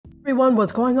Everyone,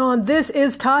 what's going on? This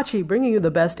is Tachi bringing you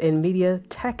the best in media,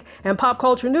 tech, and pop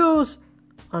culture news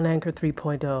on Anchor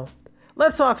 3.0.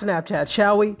 Let's talk Snapchat,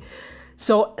 shall we?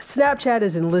 So Snapchat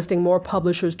is enlisting more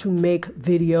publishers to make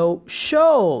video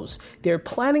shows. They're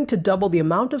planning to double the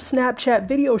amount of Snapchat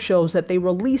video shows that they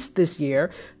released this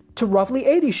year to roughly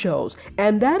 80 shows,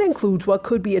 and that includes what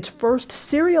could be its first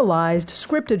serialized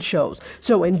scripted shows.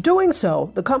 So in doing so,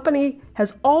 the company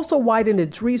has also widened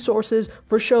its resources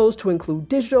for shows to include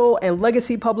digital and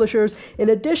legacy publishers, in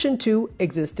addition to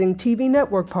existing TV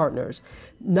network partners.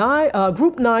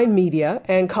 Group 9 Media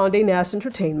and Condé Nast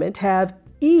Entertainment have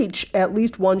each at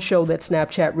least one show that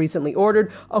Snapchat recently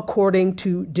ordered, according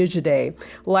to Digiday.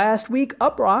 Last week,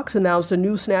 Uproxx announced a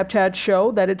new Snapchat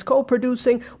show that it's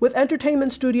co-producing with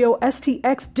entertainment studio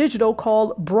STX Digital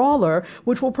called Brawler,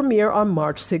 which will premiere on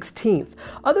March 16th.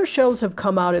 Other shows have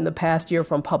come out in the past year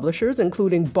from publishers,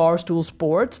 including Barstool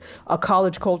Sports, a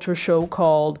college culture show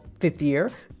called Fifth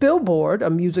Year, Billboard, a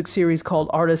music series called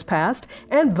Artist Past,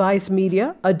 and Vice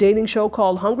Media, a dating show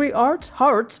called Hungry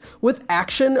Hearts with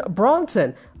Action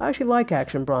Bronson. I actually like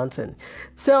Action Bronson.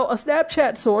 So a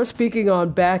Snapchat source speaking on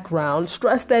background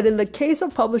stressed that in the case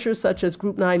of publishers such as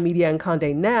Group 9 Media and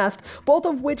Condé Nast, both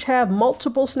of which have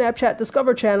multiple Snapchat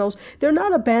Discover channels, they're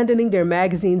not abandoning their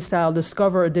magazine-style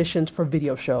Discover editions for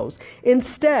video shows.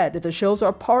 Instead, the shows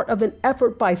are part of an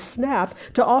effort by Snap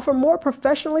to offer more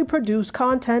professionally produced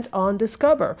content on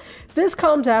Discover. This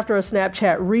comes after a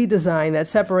Snapchat redesign that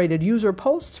separated user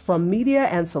posts from media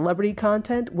and celebrity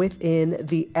content within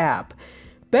the app.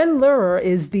 Ben Lurer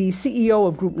is the CEO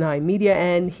of Group 9 Media,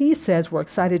 and he says we're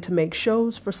excited to make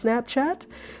shows for Snapchat.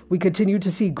 We continue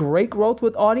to see great growth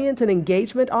with audience and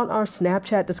engagement on our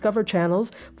Snapchat Discover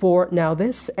channels for Now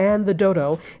This and The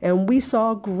Dodo, and we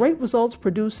saw great results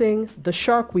producing the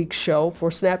Shark Week show for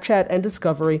Snapchat and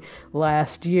Discovery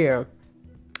last year.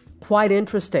 Quite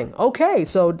interesting. Okay,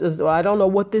 so I don't know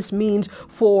what this means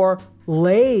for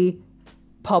lay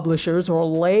publishers or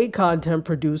lay content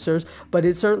producers, but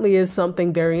it certainly is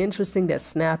something very interesting that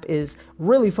Snap is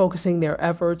really focusing their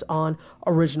efforts on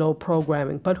original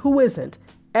programming. But who isn't?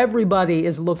 Everybody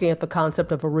is looking at the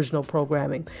concept of original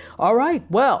programming. All right,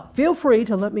 well, feel free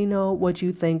to let me know what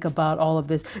you think about all of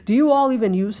this. Do you all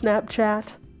even use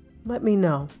Snapchat? Let me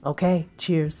know. Okay,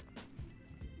 cheers.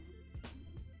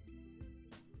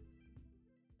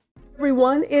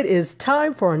 Everyone, it is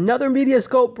time for another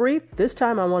Mediascope brief. This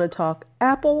time I want to talk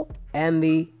Apple and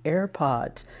the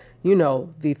AirPods. You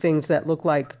know, the things that look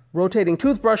like rotating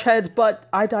toothbrush heads, but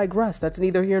I digress. That's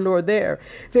neither here nor there.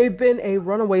 They've been a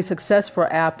runaway success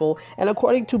for Apple, and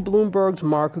according to Bloomberg's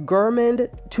Mark Gurman,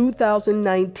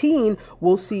 2019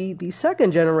 will see the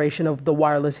second generation of the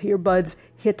wireless earbuds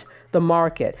hit the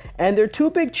market. And there are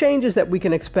two big changes that we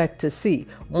can expect to see.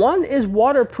 One is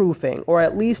waterproofing, or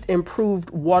at least improved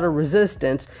water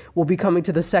resistance, will be coming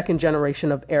to the second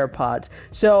generation of AirPods.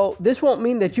 So this won't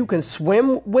mean that you can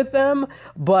swim with them,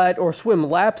 or swim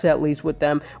laps at least with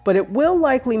them, but it will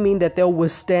likely mean that they'll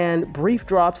withstand brief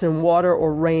drops in water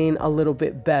or rain a little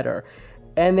bit better.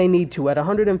 And they need to. At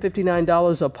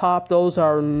 $159 a pop, those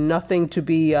are nothing to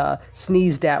be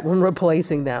sneezed at when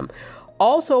replacing them.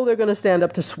 Also, they're going to stand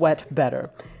up to sweat better.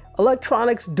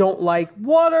 Electronics don't like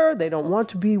water, they don't want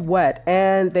to be wet,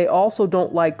 and they also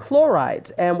don't like chlorides.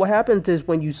 And what happens is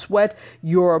when you sweat,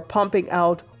 you're pumping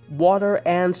out water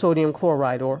and sodium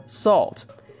chloride, or salt.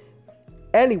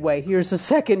 Anyway, here's the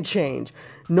second change.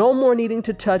 No more needing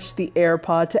to touch the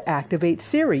AirPod to activate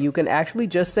Siri. You can actually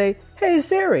just say, "Hey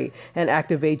Siri," and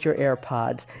activate your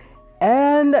AirPods.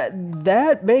 And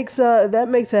that makes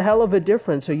a hell of a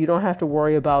difference, so you don't have to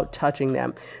worry about touching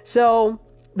them. So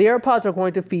the AirPods are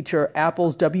going to feature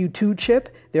Apple's W2 chip,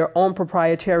 their own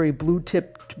proprietary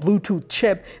Bluetooth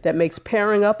chip that makes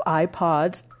pairing up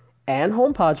iPods and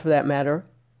HomePods, for that matter,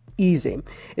 easy.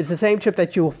 It's the same chip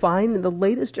that you'll find in the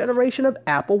latest generation of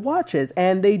Apple Watches,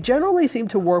 and they generally seem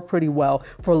to work pretty well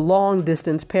for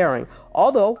long-distance pairing.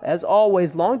 Although, as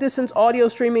always, long-distance audio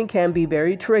streaming can be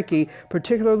very tricky,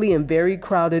 particularly in very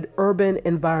crowded urban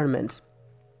environments.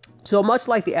 So much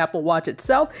like the Apple Watch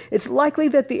itself, it's likely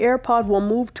that the AirPod will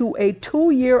move to a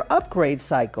 2-year upgrade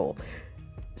cycle.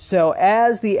 So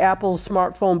as the Apple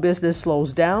smartphone business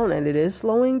slows down, and it is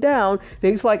slowing down,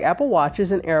 things like Apple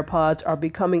Watches and AirPods are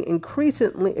becoming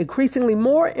increasingly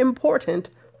more important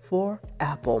for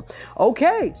Apple.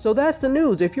 Okay, so that's the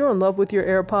news. If you're in love with your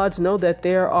AirPods, know that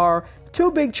there are two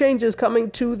big changes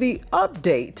coming to the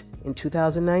update in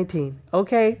 2019.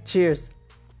 Okay, cheers.